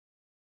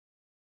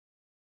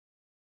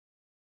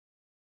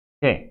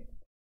Okay,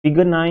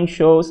 figure 9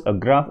 shows a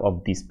graph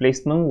of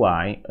displacement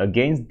y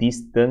against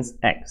distance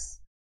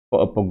x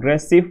for a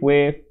progressive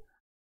wave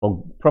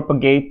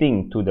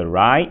propagating to the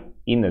right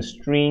in a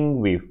string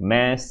with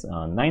mass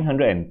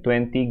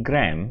 920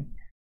 gram,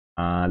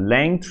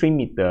 length 3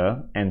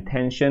 meter, and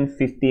tension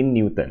 15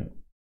 Newton.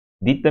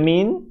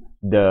 Determine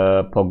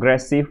the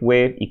progressive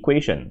wave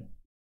equation.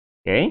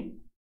 Okay.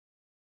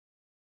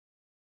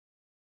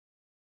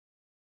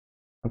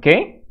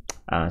 Okay.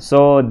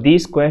 So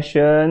this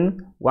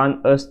question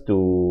wants us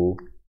to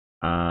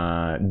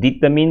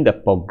determine the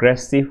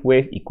progressive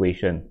wave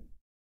equation.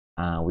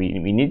 We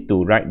need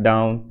to write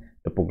down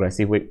the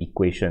progressive wave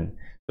equation.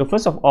 So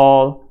first of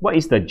all, what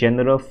is the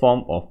general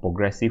form of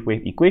progressive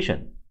wave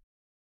equation?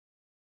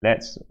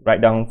 Let's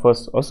write down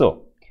first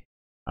also.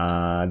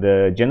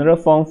 The general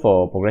form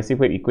for progressive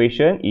wave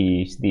equation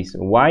is this: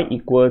 y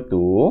equal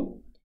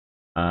to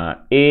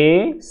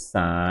a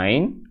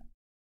sine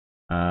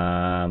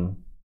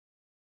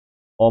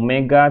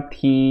omega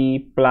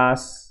t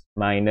plus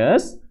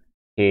minus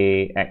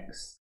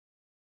kx.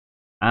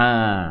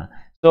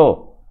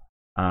 So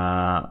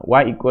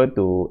y equal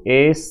to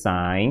a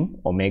sine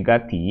omega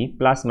t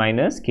plus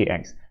minus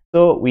kx.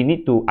 So we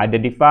need to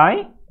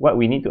identify what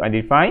we need to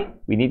identify.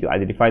 We need to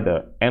identify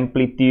the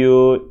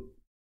amplitude,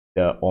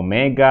 the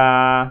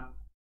omega,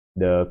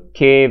 the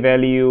k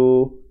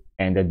value,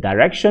 and the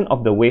direction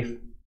of the wave.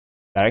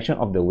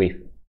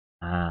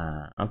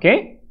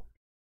 Okay.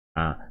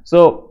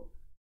 So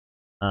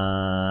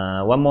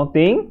one more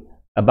thing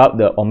about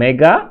the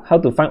omega. How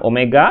to find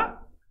omega?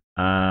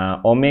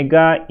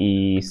 Omega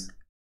is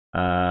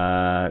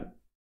 2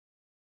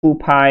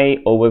 pi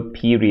over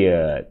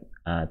period.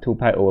 2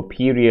 pi over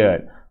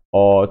period,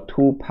 or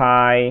 2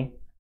 pi.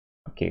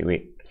 Okay,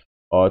 wait.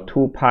 Or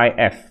 2 pi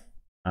f.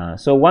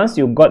 So once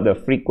you got the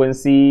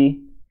frequency,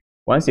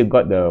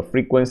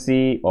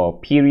 or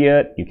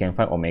period, you can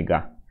find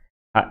omega.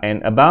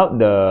 And about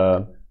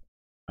the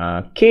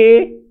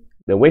k,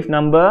 the wave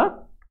number.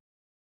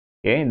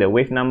 Okay, the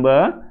wave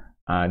number.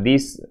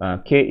 This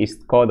k is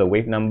called the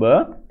wave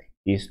number.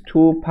 Is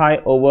 2 pi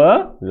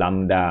over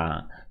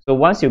lambda. So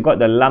once you got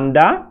the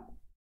lambda,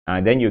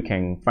 then you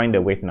can find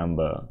the wave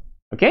number.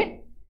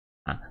 Okay.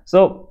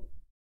 So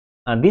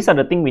these are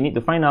the things we need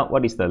to find out.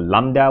 What is the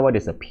lambda? What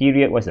is the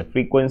period? What is the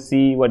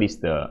frequency? What is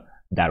the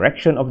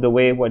direction of the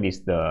wave? What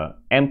is the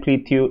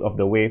amplitude of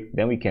the wave?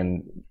 Then we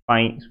can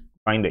find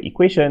the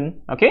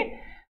equation. Okay.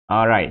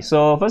 All right.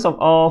 So first of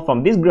all,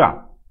 from this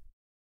graph,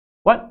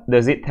 what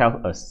does it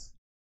tell us?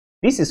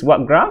 This is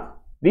what graph?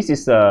 This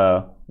is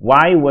a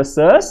y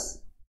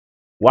versus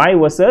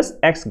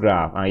x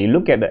graph. You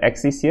look at the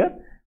axis here,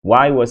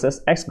 y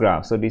versus x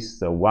graph. So this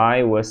is a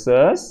y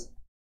versus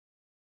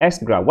x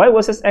graph. Y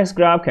versus x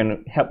graph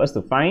can help us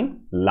to find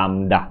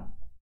lambda.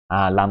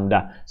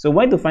 Lambda. So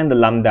why to find the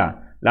lambda?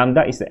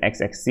 Lambda is the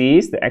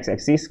x-axis. The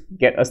x-axis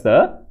get us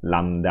the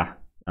lambda.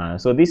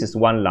 So this is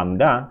 1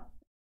 lambda.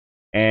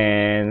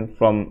 And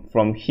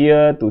from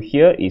here to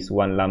here is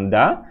 1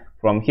 lambda.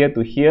 From here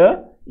to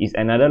here is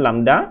another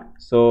lambda.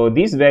 So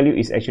this value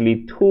is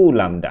actually 2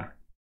 lambda.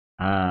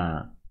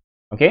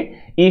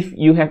 Okay. If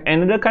you have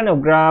another kind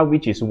of graph,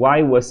 which is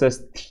y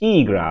versus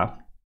t graph,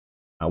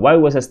 y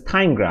versus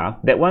time graph,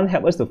 that one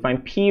help us to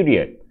find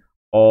period,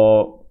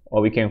 or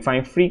we can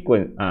find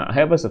frequent.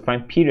 Help us to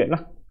find period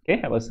lah. Okay,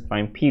 help us to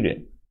find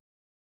period.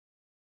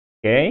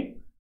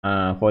 Okay.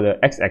 For the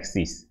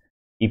x-axis,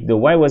 if the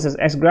y versus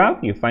x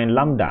graph, you find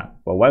lambda.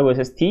 For y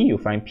versus t, you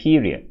find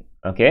period.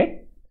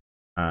 Okay.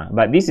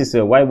 But this is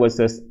a y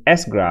versus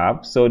s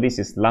graph, so this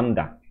is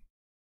lambda.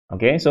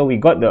 Okay, so we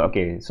got the,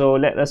 okay, so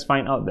let us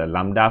find out the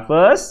lambda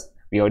first.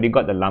 We already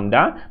got the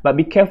lambda, but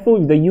be careful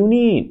with the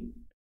unit.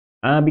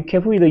 Be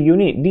careful with the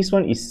unit. This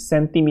one is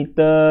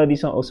centimeter,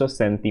 this one also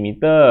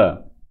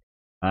centimeter.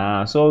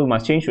 So we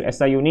must change to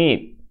SI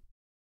unit.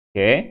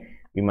 Okay,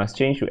 we must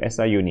change to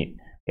SI unit.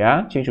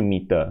 Yeah, change to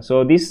meter.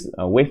 So this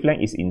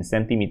wavelength is in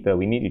centimeter.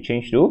 We need to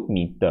change to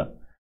meter.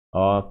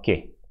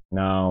 Okay,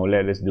 now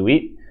let us do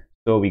it.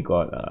 So we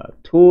got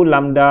 2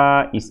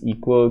 lambda is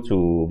equal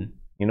to,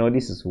 you know,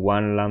 this is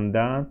 1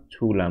 lambda,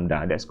 2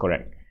 lambda. That's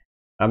correct.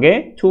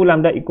 Okay, 2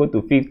 lambda equal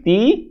to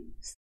 50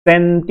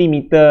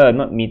 centimeter,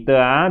 not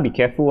meter. Be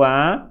careful.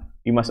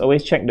 You must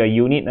always check the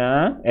unit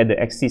at the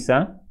axis.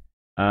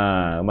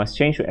 Must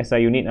change to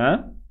SI unit.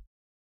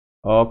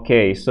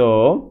 Okay,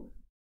 so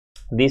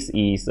this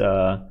is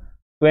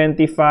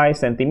 25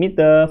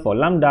 centimeter for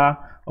lambda.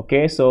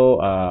 Okay,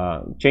 so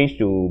change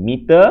to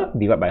meter,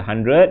 divide by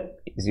 100,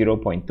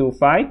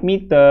 0.25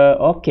 meter.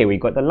 Okay, we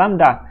got the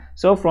lambda.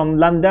 So from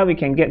lambda, we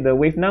can get the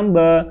wave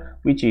number,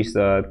 which is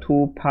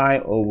 2 pi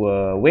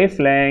over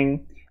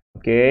wavelength.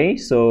 Okay,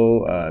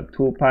 so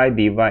 2 pi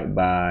divided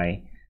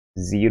by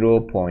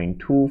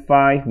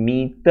 0.25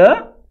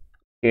 meter.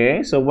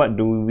 Okay, so what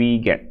do we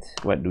get?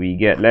 What do we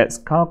get? Let's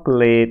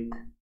calculate.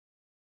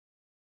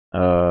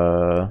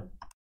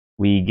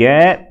 We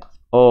get,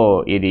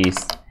 oh, it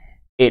is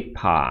 8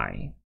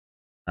 pi.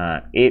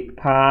 8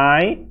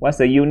 pi, what's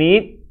the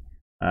unit?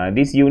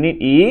 This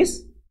unit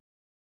is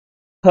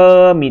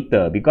per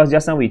meter, because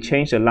just now we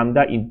changed the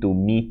lambda into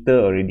meter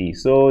already.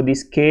 So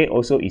this K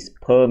also is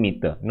per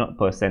meter, not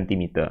per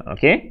centimeter.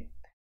 Okay.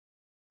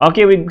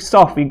 Okay, we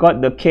solved. We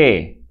got the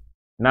K.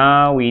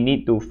 Now we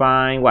need to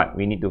find what?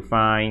 We need to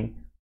find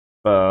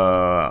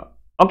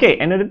okay,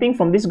 another thing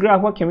from this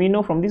graph, what can we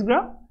know from this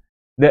graph?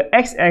 The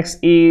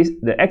x-axis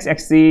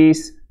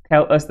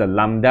tell us the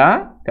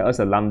lambda,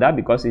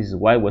 because it's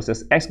y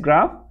versus x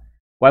graph,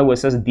 y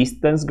versus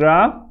distance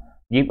graph,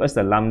 give us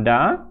the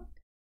lambda.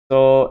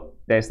 So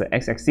there's the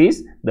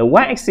x-axis. The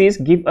y-axis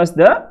give us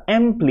the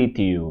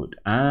amplitude.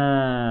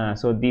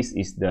 So this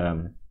is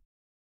the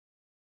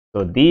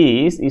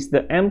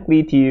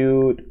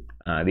amplitude.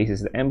 This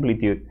is the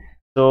amplitude.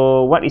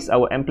 So what is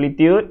our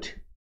amplitude?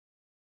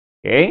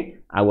 Okay,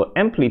 our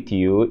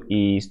amplitude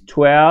is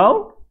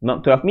 12,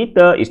 not 12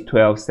 meter, it's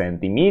 12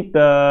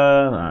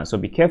 centimeter. So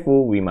be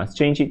careful, we must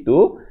change it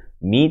to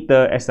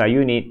meter SI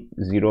unit,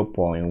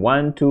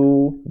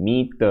 0.12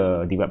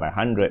 meter divided by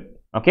 100.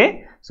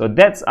 Okay, so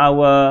that's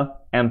our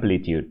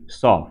amplitude.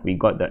 Solved. We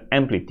got the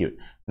amplitude.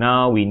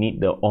 Now we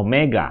need the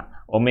omega.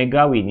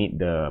 Omega, we need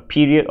the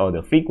period or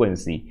the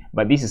frequency.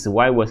 But this is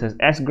y versus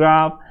x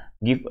graph.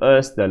 Give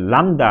us the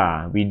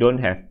lambda. We don't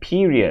have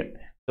period.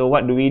 So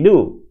what do we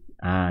do?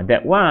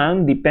 That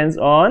one depends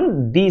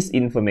on this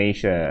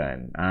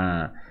information.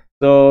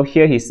 So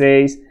here he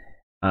says,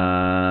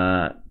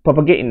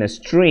 propagate in a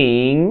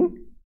string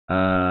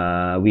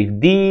with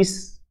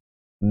this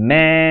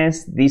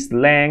mass, this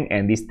length,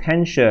 and this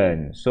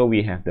tension. So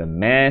we have the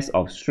mass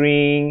of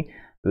string,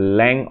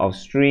 length of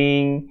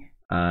string,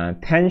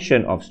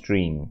 tension of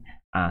string.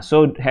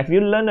 So have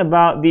you learned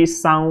about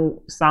this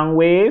sound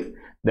wave?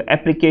 The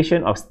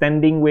application of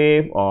standing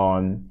wave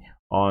on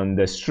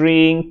the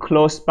string,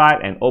 closed pipe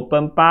and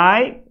open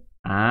pipe.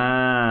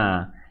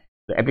 The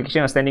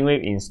application of standing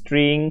wave in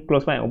string,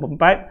 closed pipe and open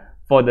pipe.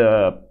 For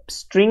the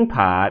string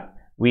part,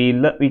 we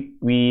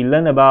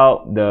learn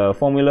about the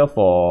formula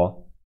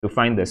to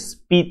find the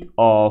speed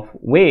of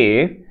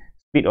wave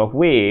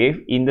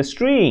in the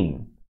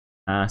string.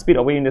 Speed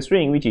of wave in the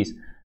string, which is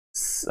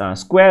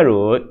square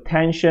root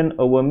tension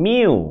over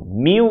mu.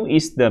 Mu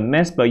is the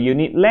mass per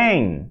unit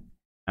length.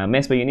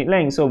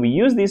 So we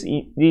use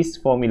this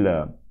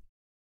formula.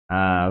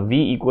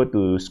 V equal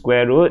to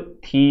square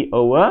root T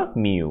over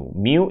mu.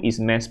 Mu is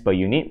mass per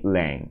unit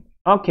length.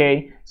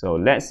 Okay, so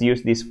let's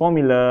use this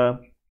formula.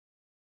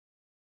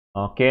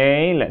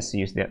 Okay, let's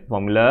use that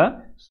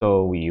formula.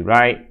 So we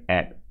write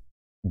at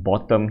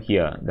bottom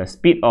here the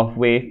speed of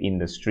wave in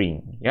the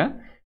string. Yeah,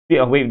 speed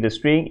of wave in the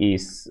string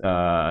is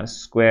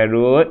square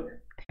root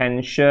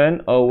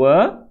tension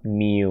over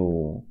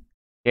mu.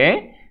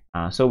 Okay,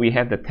 so we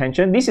have the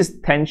tension. This is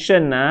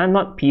tension,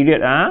 not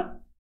period.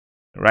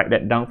 Write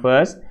that down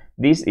first.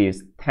 This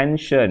is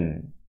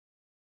tension.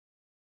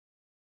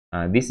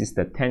 This is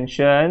the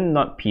tension,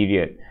 not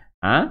period.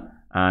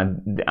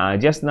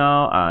 Just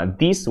now,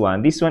 this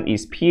one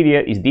is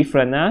period, is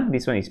different.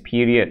 This one is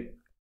period.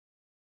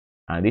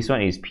 This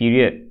one is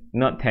period,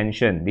 not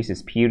tension. This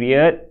is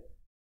period.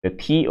 The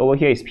T over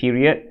here is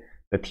period.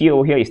 The T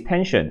over here is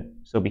tension.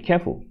 So be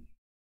careful.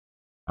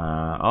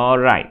 All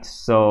right.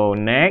 So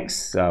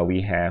next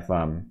we have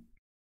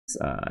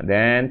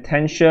then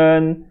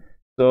tension.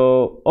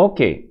 So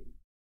okay.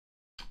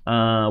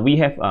 We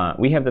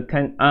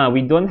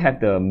don't have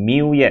the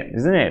mu yet,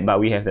 isn't it? But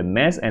we have the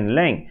mass and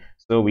length.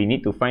 So we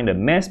need to find the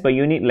mass per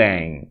unit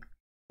length,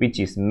 which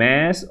is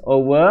mass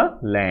over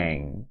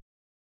length.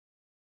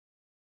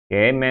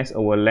 Okay, mass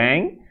over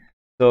length.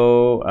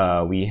 So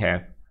we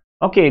have,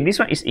 okay, this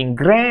one is in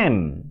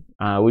gram.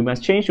 We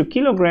must change to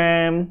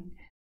kilogram.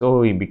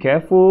 So be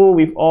careful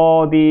with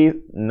all the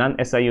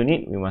non-SI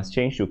unit. We must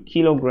change to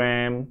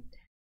kilogram.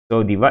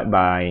 So divide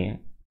by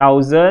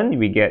 1000,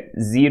 we get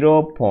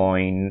 0.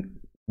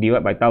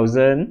 Divide by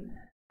 1000,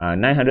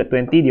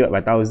 920 divided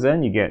by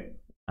 1000, you get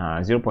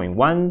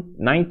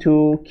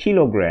 0.192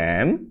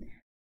 kilogram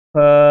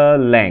per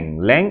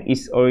length. Length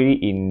is already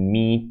in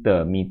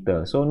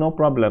meter, so no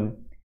problem.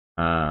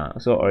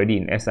 So already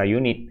in SI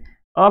unit.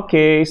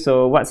 Okay,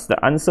 so what's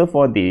the answer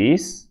for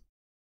this?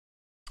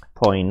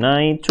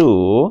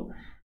 0.92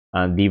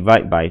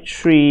 divide by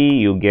 3,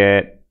 you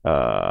get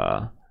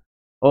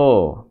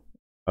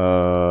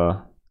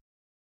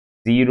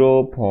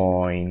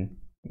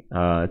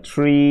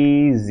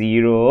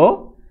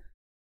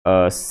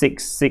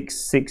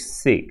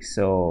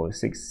So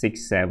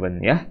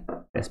 667. Yeah,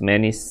 there's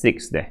many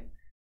 6 there.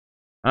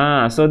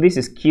 So this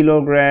is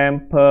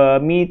kilogram per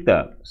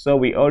meter. So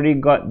we already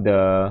got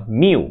the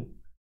mu,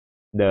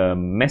 the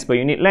mass per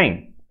unit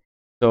length.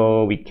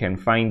 So we can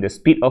find the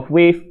speed of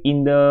wave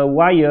in the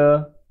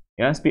wire.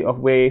 Yeah, speed of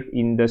wave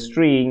in the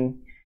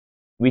string,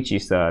 which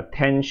is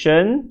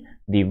tension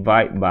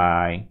divided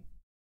by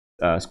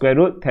square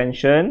root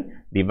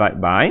tension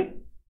divided by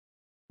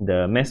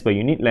the mass per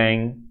unit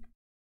length.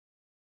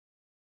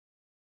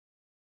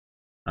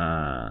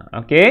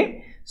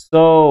 Okay,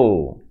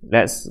 so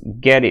let's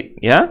get it.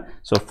 Yeah,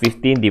 so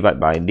 15 divided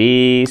by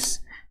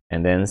this,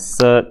 and then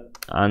third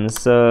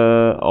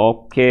answer.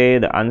 Okay,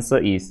 the answer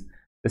is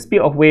the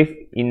speed of wave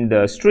in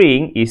the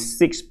string is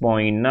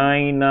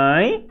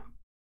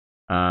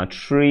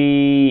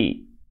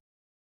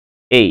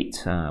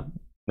 6.9938.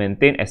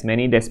 Maintain as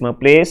many decimal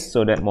places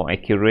so that more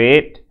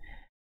accurate.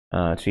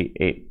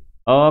 38.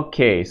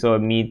 Okay, so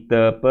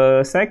meter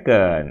per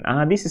second.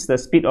 This is the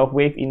speed of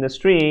wave in the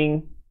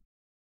string.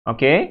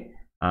 Okay,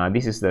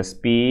 this is the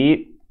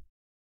speed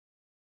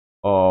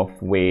of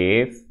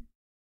wave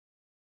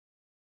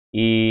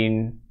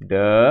in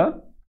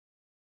the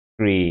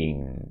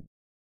string.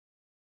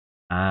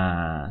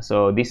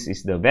 So this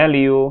is the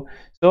value.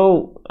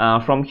 So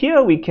from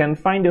here we can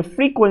find the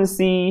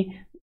frequency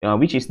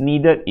which is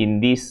needed in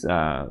this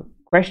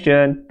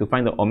question to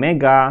find the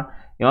omega.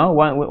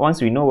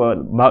 Once we know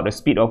about the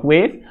speed of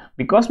wave,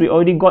 because we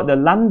already got the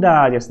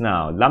lambda just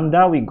now.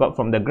 Lambda we got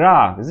from the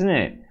graph, isn't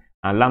it?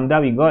 Lambda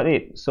we got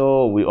it.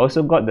 So we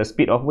also got the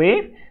speed of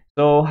wave.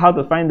 So how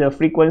to find the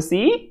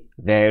frequency?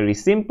 Very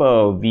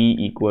simple. V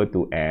equal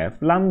to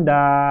F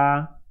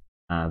lambda.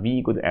 V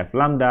equal to F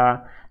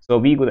lambda. So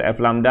V equal to F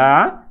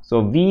lambda.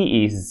 So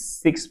V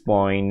is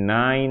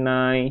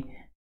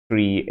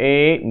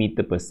 6.9938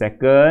 meter per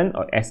second,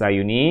 or SI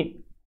unit.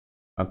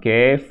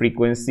 Okay,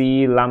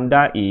 frequency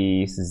lambda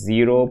is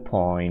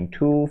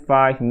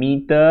 0.25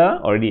 meter,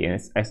 already in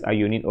SI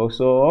unit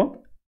also.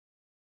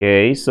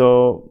 Okay,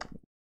 so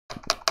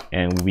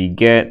and we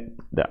get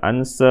the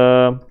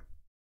answer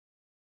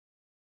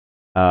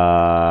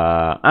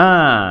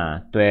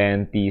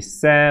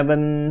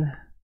 27.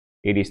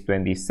 It is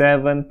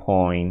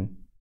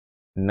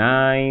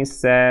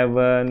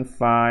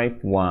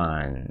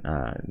 27.9751.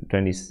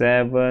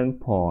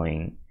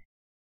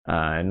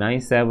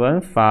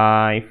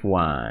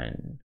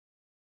 27.9751.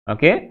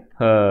 Okay,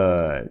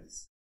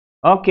 hertz.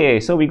 Okay,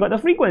 so we got the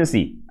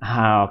frequency.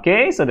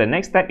 Okay, so the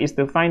next step is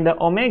to find the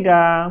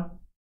omega.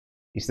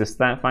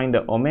 Find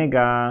the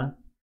omega.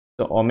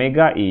 So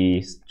omega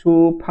is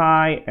 2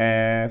 pi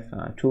f.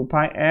 2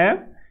 pi f.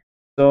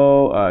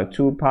 So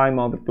 2 pi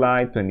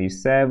multiplied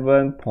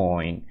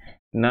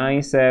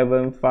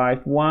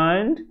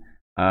 27.9751,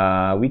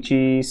 which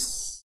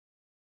is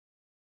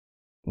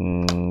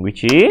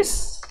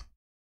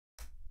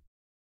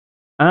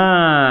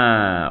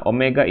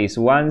omega is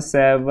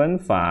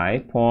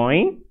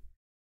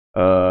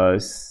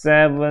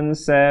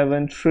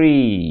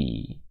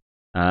 175.773.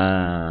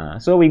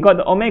 So we got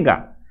the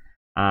omega.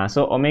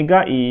 So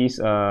omega is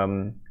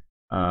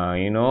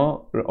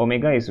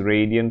omega is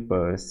radian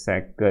per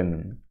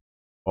second,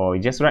 or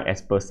you just write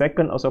as per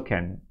second also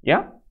can.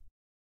 Yeah,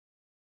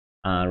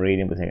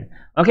 radian per second.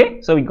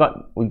 Okay, so we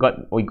got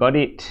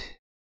it.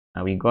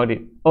 We got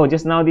it. Oh,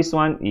 just now this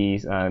one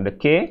is the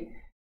K.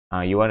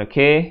 You want a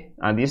K.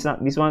 This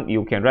one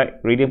you can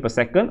write radian per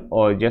second,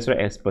 or just write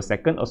as per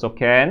second also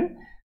can.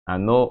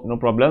 No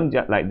problem.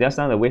 Like just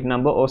now the wave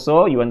number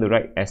also you want to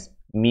write as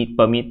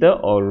per meter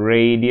or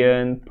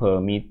radian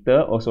per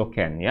meter also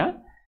can. Yeah,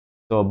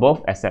 so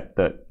both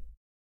accepted.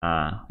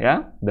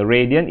 Yeah, the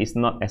radian is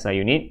not SI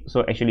unit,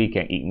 so actually you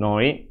can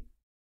ignore it.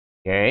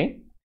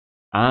 Okay.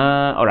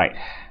 All right.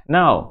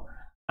 Now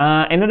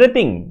another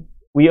thing,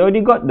 we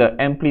already got the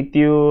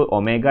amplitude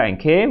omega and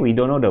K. We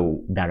don't know the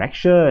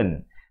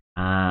direction.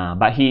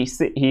 But he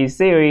say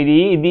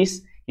already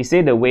this. He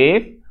say the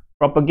wave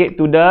propagate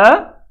to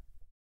the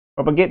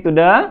propagating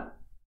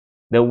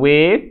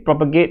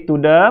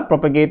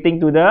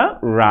to the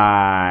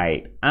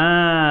right.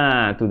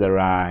 To the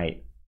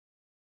right.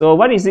 So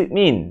what does it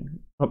mean?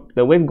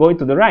 The wave going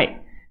to the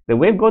right. The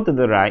wave go to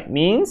the right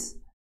means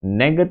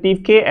negative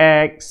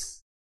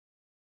kx.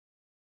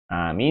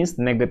 Means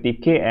negative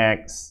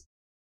kx.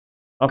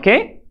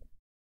 Okay.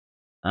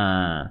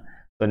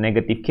 So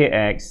negative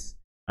kx.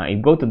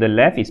 If go to the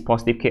left is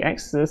positive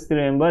kx. So still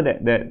remember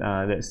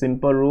that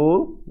simple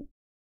rule.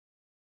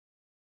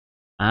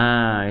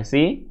 You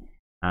see,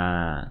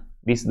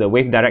 this is the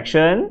wave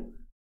direction.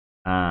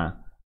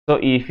 So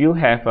if you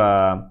have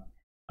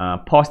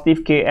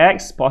positive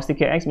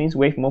kx means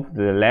wave move to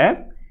the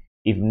left.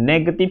 If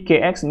negative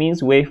kx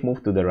means wave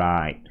move to the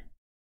right.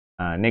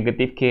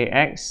 Negative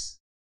kx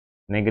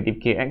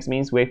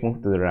means wave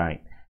move to the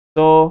right.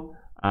 So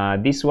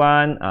this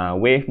one,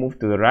 wave move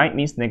to the right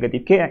means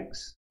negative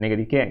kx.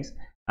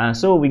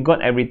 So we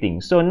got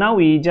everything. So now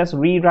we just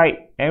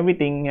rewrite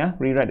everything. Yeah,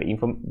 rewrite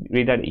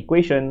the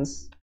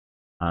equations.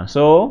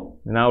 So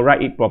now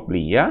write it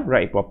properly. Yeah,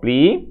 write it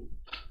properly.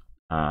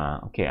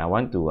 Okay, I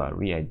want to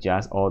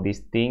readjust all these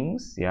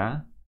things.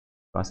 Yeah,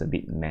 it was a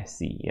bit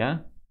messy. Yeah.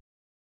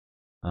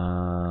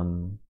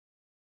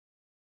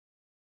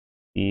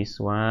 This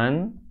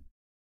one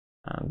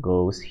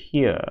goes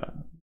here.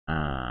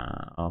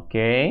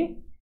 Okay.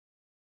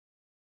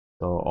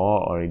 So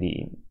all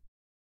already in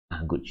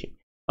good shape.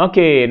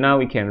 Okay, now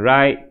we can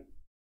write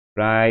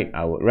down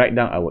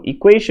our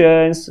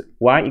equations.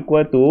 Y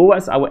equal to,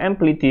 what's our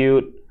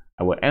amplitude?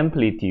 Our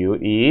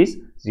amplitude is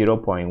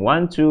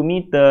 0.12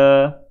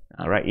 meter.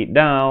 Write it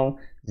down.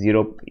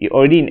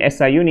 Already in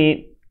SI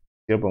unit,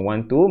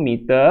 0.12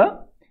 meter.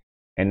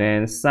 And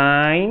then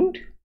sine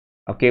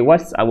Okay,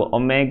 what's our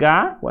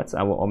omega? What's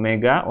our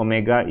omega?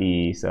 Omega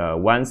is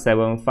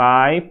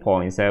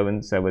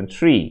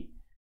 175.773.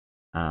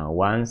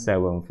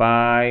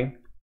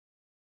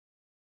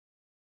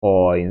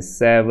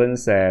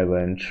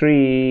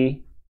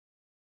 175.773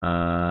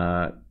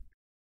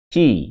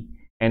 T.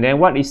 And then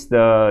what is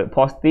the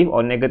positive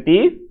or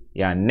negative?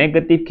 Yeah,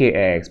 negative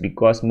kx,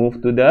 because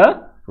move to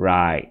the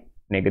right.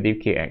 Negative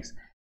kx.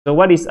 So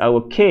what is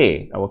our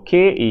k? Our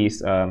k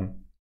is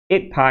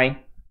 8 pi.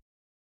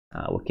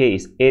 Our k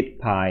is 8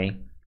 pi.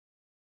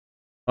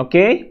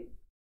 Okay.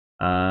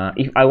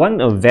 If I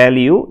want a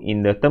value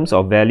in the terms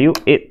of value,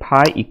 8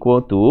 pi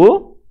equal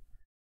to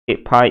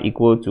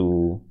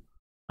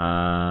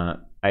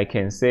I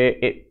can say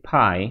 8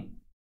 pi.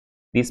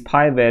 This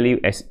pi value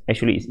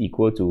actually is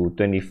equal to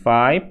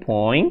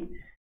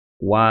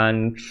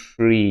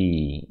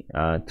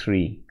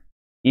 25.133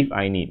 if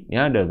I need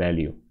the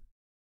value.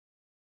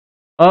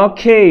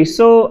 Okay,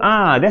 so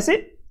that's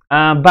it.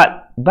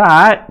 But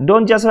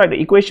don't just write the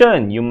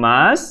equation. You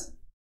must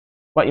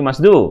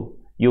do.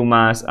 You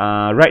must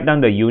write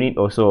down the unit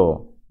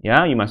also.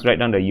 Yeah, you must write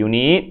down the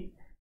unit.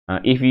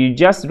 If you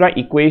just write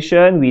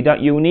equation without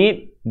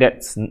unit,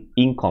 that's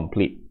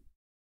incomplete.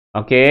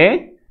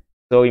 Okay,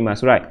 so you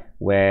must write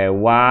where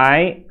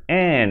y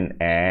and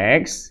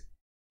x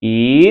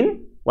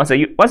in what's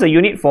the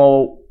unit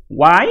for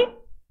y?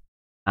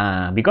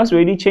 Because we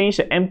already changed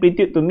the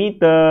amplitude to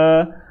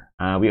meter.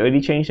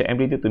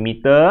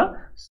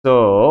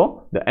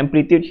 So the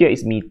amplitude here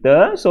is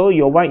meter. So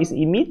your y is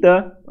in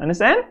meter.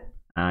 Understand?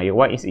 Your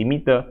y is in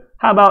meter.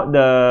 How about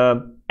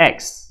the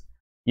x?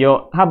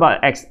 How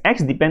about x?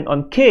 X depends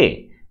on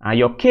k.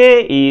 Your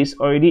k is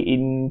already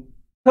in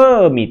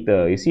per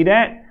meter. You see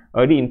that?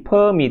 Already in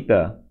per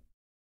meter.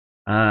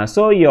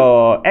 So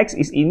your x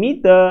is in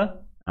meter.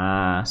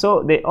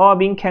 So they all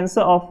being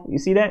cancelled off. You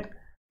see that?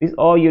 This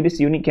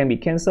unit can be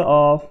cancelled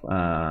off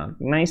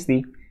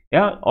nicely.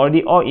 Yeah,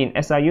 already all in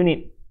SI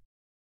unit.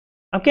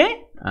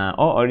 Okay,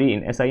 all already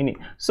in SI unit.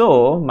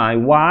 So my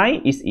y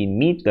is in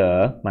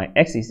meter, my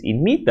x is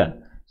in meter.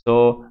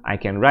 So I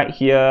can write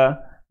here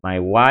my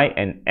y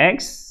and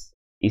x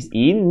is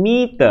in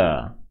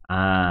meter.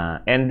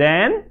 And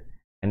then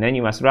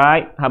you must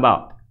write how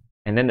about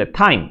the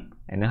time.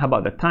 And then how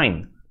about the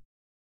time?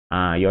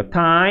 Your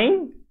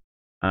time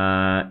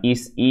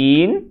is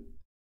in.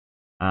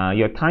 How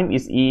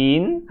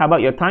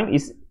about your time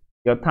is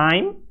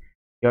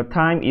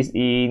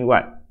in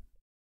what?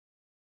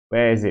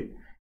 Where is it?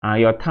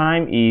 Your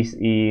time is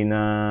in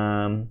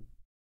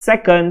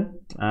second,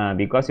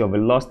 because your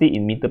velocity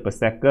in meter per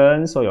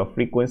second, so your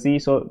frequency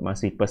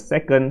must be per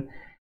second.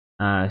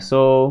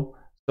 So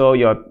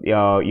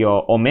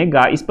your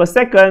omega is per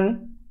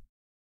second.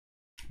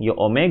 Your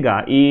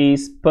omega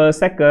is per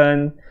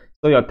second.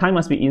 So your time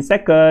must be in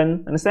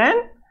second.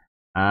 Understand?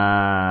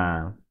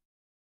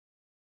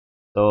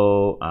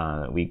 So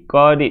we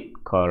got it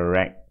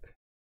correct.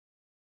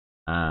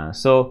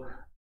 So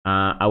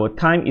our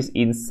time is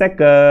in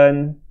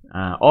second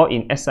or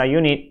in SI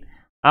unit.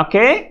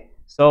 Okay,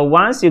 so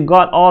once you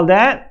got all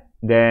that,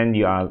 then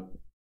you are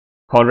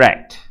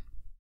correct.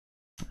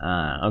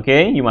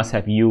 Okay, you must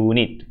have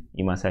unit.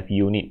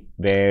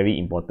 Very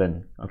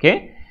important.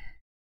 Okay,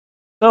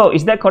 so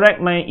is that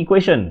correct, my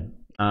equation?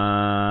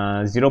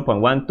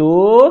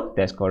 0.12,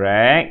 that's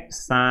correct.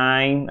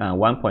 Sine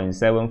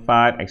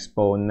 1.75,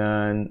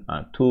 exponent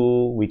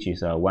 2, which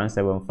is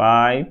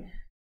 175,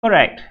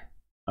 correct.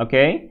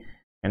 Okay,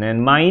 and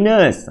then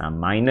minus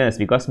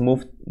because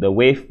the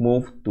wave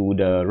moved to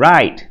the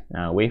right.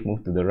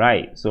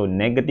 So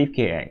negative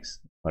kx,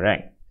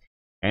 correct.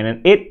 And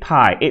then 8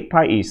 pi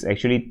is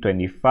actually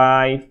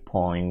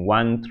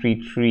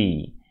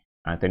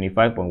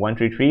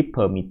 25.133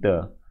 per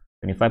meter.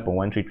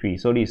 25.133,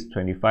 so this is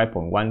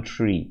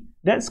 25.13.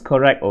 That's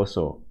correct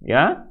also.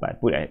 Yeah, but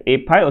put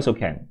 8 pi also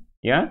can.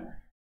 Yeah,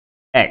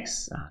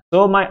 x.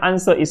 So my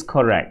answer is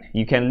correct.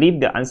 You can leave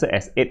the answer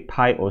as 8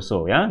 pi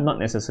also. Yeah, not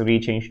necessarily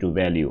change to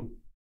value.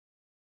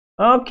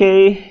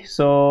 Okay,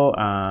 so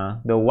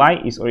the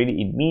y is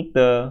already in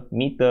meter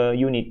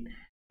unit.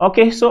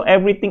 Okay, so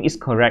everything is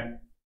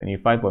correct.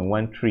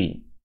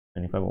 25.13,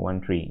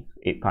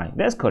 8 pi.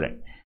 That's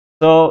correct.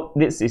 So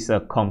this is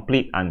a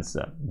complete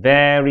answer.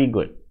 Very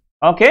good.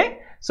 Okay,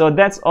 so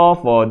that's all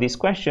for these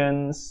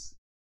questions.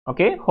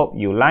 Okay, hope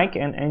you like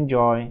and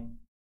enjoy.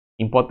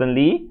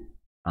 Importantly,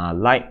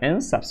 like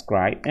and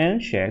subscribe and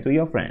share to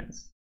your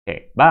friends.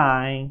 Okay,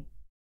 bye.